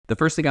the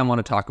first thing I want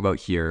to talk about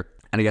here,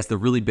 and I guess the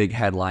really big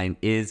headline,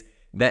 is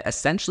that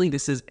essentially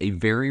this is a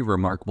very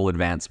remarkable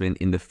advancement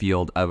in the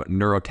field of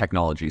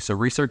neurotechnology. So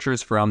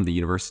researchers from the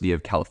University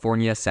of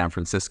California, San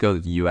Francisco,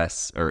 the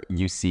US or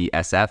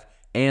UCSF,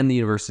 and the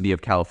University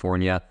of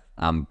California,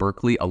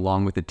 Berkeley,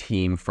 along with a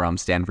team from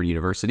Stanford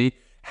University,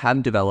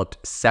 have developed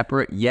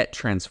separate yet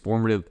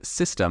transformative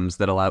systems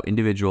that allow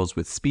individuals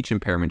with speech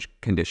impairment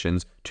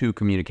conditions to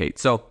communicate.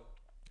 So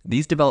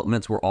these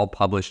developments were all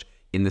published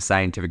in the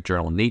scientific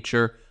journal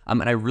Nature,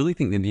 and I really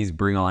think that these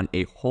bring on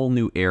a whole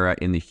new era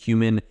in the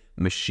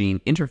human-machine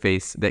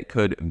interface that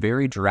could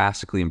very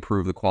drastically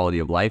improve the quality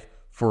of life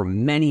for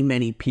many,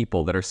 many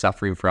people that are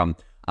suffering from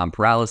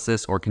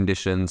paralysis or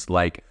conditions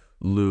like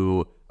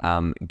Lou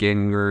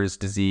Gehrig's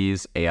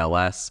disease,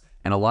 ALS,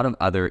 and a lot of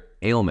other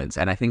ailments.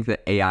 And I think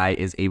that AI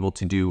is able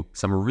to do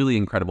some really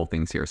incredible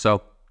things here.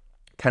 So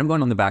kind of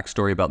going on the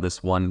backstory about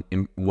this one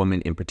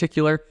woman in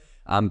particular,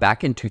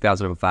 back in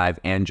 2005,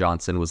 Ann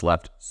Johnson was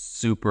left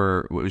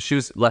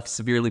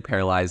severely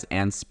paralyzed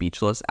and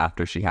speechless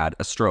after she had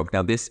a stroke.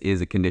 Now, this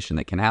is a condition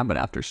that can happen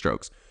after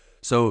strokes.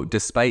 So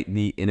despite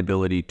the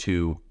inability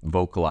to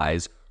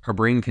vocalize, her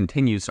brain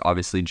continues to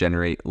obviously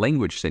generate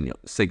language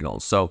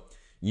signals. So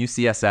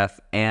UCSF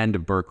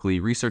and Berkeley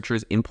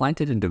researchers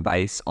implanted a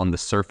device on the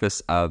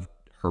surface of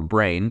her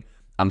brain,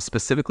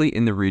 specifically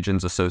in the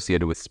regions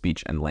associated with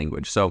speech and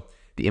language. So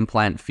the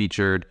implant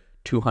featured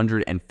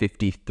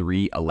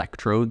 253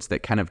 electrodes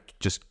that kind of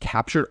just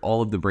captured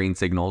all of the brain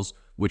signals,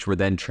 which were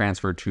then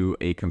transferred to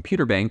a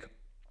computer bank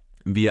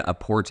via a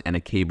port and a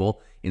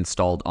cable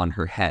installed on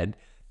her head.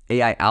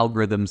 AI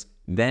algorithms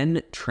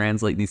then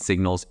translate these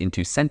signals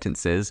into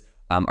sentences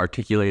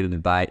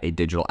articulated by a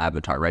digital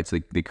avatar, right? So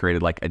they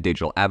created like a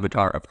digital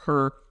avatar of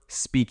her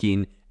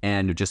speaking,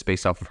 and just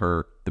based off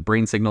of the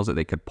brain signals that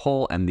they could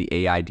pull and the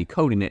AI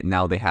decoding it,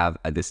 now they have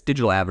this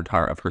digital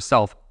avatar of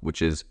herself,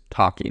 which is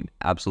talking.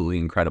 Absolutely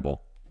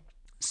incredible.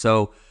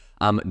 So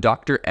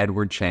Dr.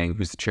 Edward Chang,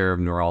 who's the chair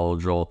of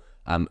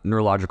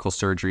neurological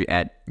surgery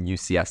at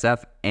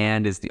UCSF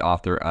and is the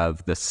author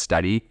of the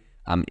study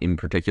in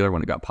particular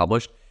when it got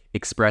published,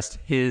 expressed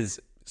his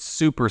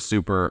he was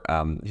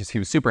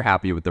super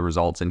happy with the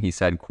results, and he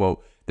said,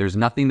 quote, "There's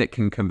nothing that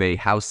can convey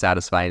how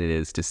satisfying it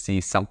is to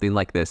see something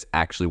like this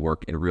actually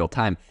work in real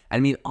time." I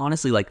mean,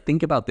 honestly, like,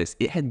 think about this.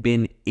 It had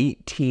been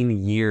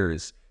 18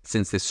 years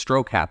since this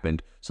stroke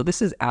happened. So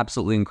this is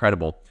absolutely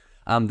incredible.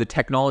 The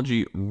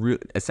technology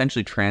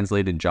essentially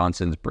translated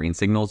Johnson's brain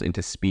signals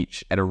into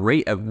speech at a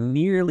rate of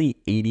nearly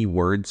 80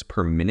 words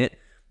per minute,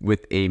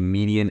 with a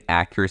median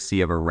accuracy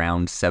of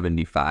around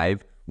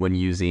 75 when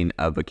using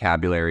a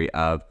vocabulary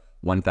of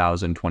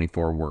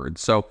 1,024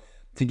 words. So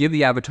to give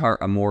the avatar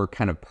a more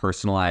kind of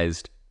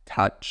personalized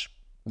touch,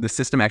 the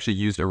system actually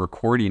used a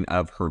recording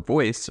of her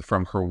voice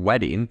from her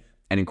wedding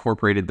and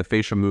incorporated the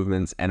facial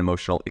movements and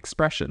emotional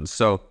expressions.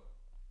 So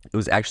it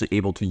was actually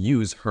able to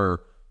use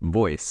her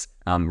voice,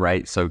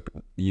 right? So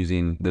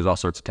there's all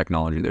sorts of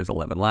technology. There's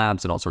 11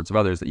 Labs and all sorts of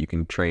others that you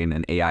can train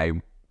an AI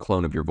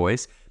clone of your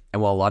voice.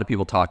 And while a lot of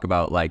people talk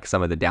about like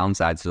some of the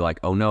downsides, they're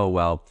like, oh no,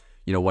 well,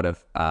 what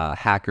if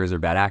hackers or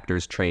bad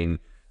actors train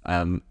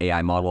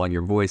AI model on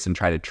your voice and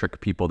try to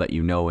trick people that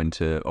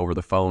into over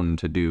the phone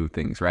to do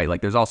things, right?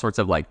 Like there's all sorts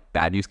of like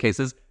bad use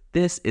cases.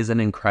 This is an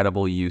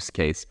incredible use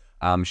case.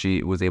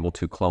 She was able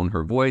to clone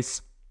her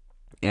voice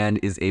and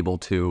is able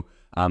to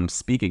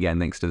speak again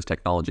thanks to this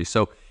technology.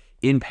 So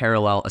in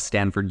parallel, a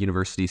Stanford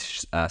University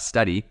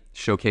study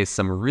showcased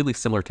some really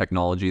similar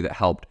technology that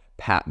helped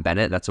Pat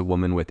Bennett. That's a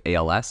woman with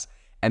ALS.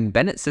 And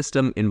Bennett's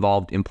system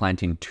involved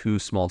implanting 2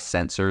 small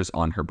sensors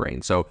on her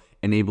brain, so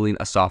enabling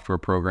a software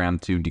program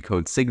to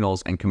decode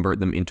signals and convert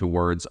them into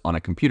words on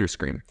a computer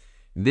screen.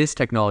 This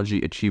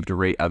technology achieved a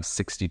rate of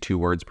 62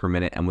 words per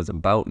minute and was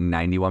about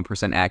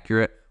 91%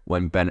 accurate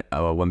when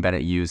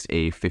Bennett used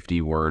a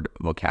 50-word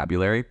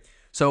vocabulary.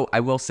 So I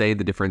will say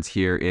the difference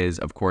here is,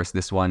 of course,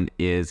 this one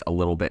is a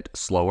little bit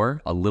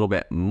slower, a little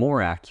bit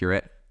more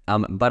accurate,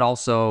 but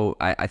also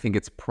I think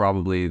it's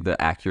probably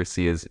the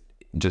accuracy is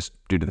just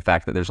due to the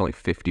fact that there's only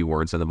 50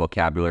 words in the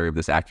vocabulary of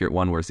this accurate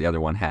one, whereas the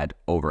other one had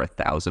over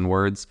 1,000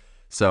 words.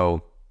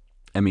 So,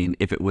 I mean,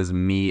 if it was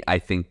me, I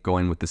think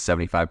going with the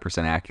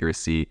 75%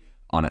 accuracy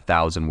on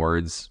 1,000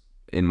 words,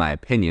 in my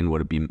opinion,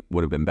 would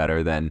have been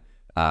better than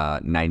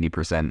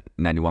 90%,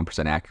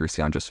 91%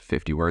 accuracy on just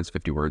 50 words.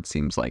 50 words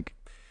seems like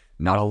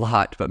not a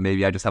lot, but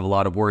maybe I just have a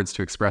lot of words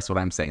to express what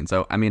I'm saying.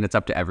 So, I mean, it's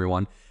up to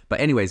everyone.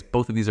 But anyways,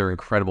 both of these are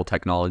incredible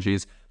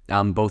technologies.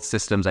 Both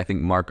systems, I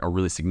think, mark a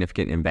really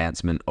significant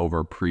advancement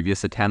over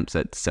previous attempts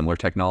at similar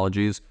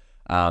technologies.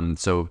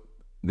 So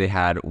they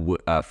had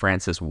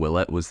Francis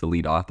Willett was the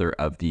lead author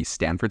of the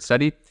Stanford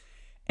study.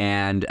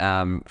 And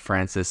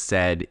Francis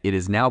said, "It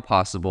is now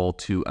possible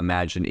to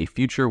imagine a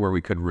future where we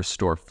could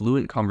restore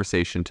fluent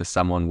conversation to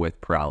someone with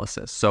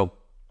paralysis." So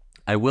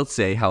I will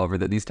say, however,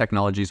 that these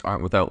technologies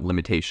aren't without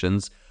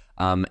limitations.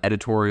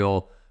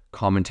 Editorial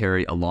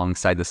commentary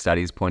alongside the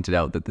studies pointed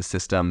out that the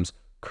systems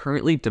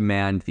currently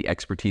demand the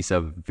expertise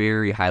of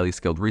very highly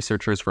skilled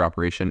researchers for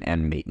operation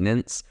and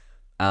maintenance.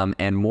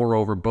 And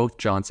moreover, both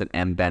Johnson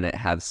and Bennett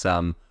have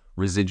some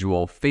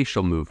residual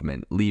facial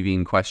movement,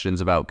 leaving questions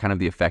about kind of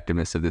the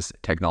effectiveness of this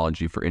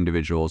technology for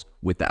individuals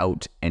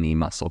without any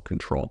muscle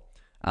control.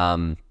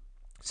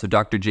 So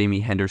Dr. Jamie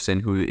Henderson,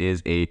 who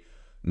is a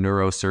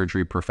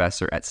neurosurgery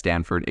professor at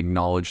Stanford,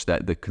 acknowledged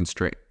that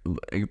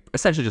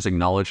essentially just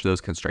acknowledged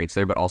those constraints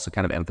there, but also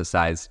kind of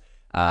emphasized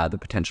the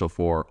potential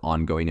for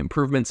ongoing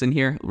improvements in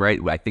here, right?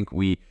 I think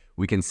we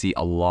can see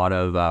a lot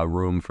of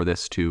room for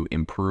this to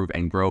improve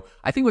and grow.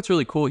 I think what's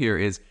really cool here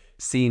is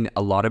seeing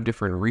a lot of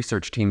different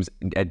research teams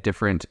at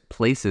different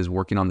places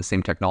working on the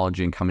same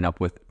technology and coming up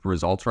with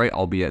results, right?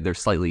 Albeit they're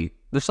slightly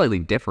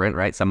different,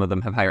 right? Some of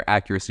them have higher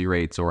accuracy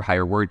rates or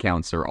higher word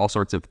counts or all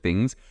sorts of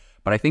things.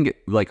 But I think,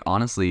 like,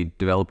 honestly,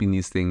 developing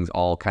these things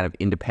all kind of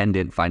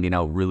independent, finding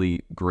out really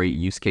great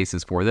use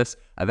cases for this,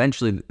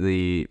 eventually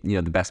the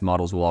best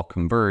models will all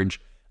converge,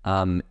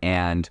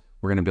 and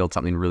we're going to build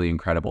something really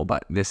incredible.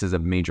 But this is a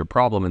major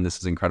problem, and this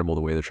is incredible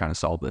the way they're trying to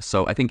solve this.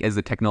 So I think as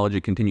the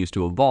technology continues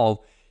to evolve,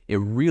 it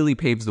really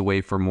paves the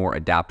way for more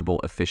adaptable,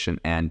 efficient,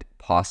 and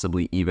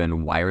possibly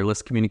even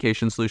wireless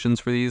communication solutions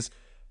for these,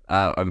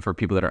 for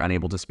people that are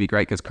unable to speak,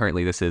 right? Because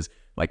currently this is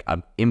like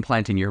an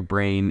implant in your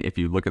brain. If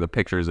you look at the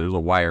pictures, there's a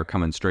wire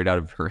coming straight out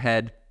of her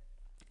head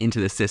into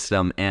the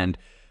system. And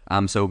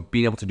so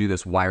being able to do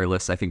this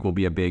wireless, I think, will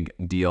be a big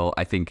deal.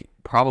 I think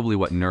probably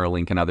what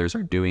Neuralink and others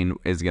are doing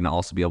is going to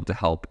also be able to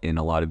help in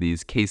a lot of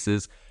these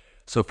cases.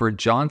 So for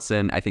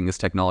Johnson, I think this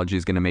technology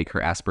is going to make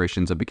her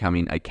aspirations of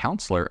becoming a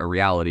counselor a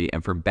reality.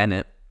 And for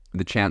Bennett,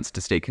 the chance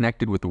to stay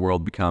connected with the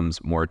world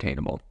becomes more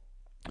attainable.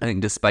 I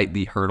think despite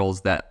the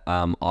hurdles that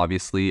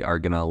obviously are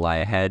going to lie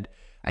ahead,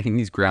 I think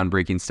these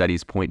groundbreaking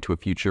studies point to a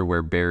future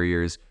where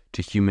barriers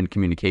to human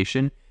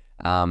communication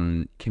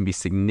can be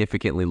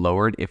significantly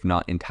lowered, if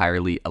not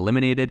entirely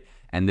eliminated.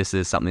 And this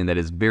is something that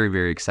is very,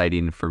 very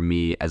exciting for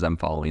me as I'm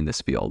following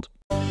this field.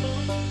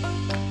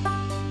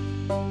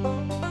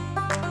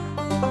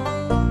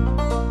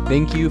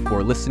 Thank you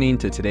for listening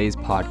to today's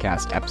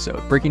podcast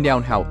episode, breaking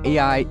down how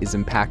AI is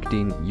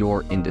impacting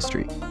your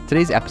industry.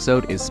 Today's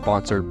episode is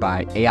sponsored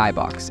by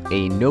AIbox,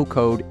 a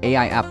no-code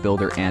AI app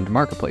builder and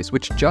marketplace,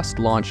 which just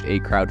launched a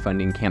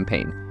crowdfunding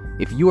campaign.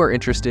 If you are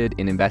interested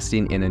in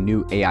investing in a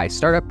new AI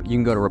startup, you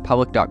can go to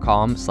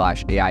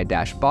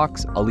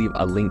republic.com/AI-box. I'll leave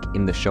a link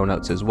in the show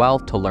notes as well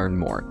to learn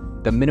more.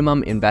 The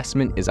minimum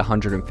investment is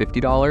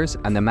 $150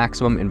 and the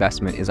maximum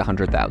investment is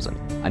 $100,000.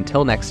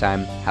 Until next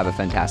time, have a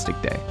fantastic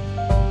day.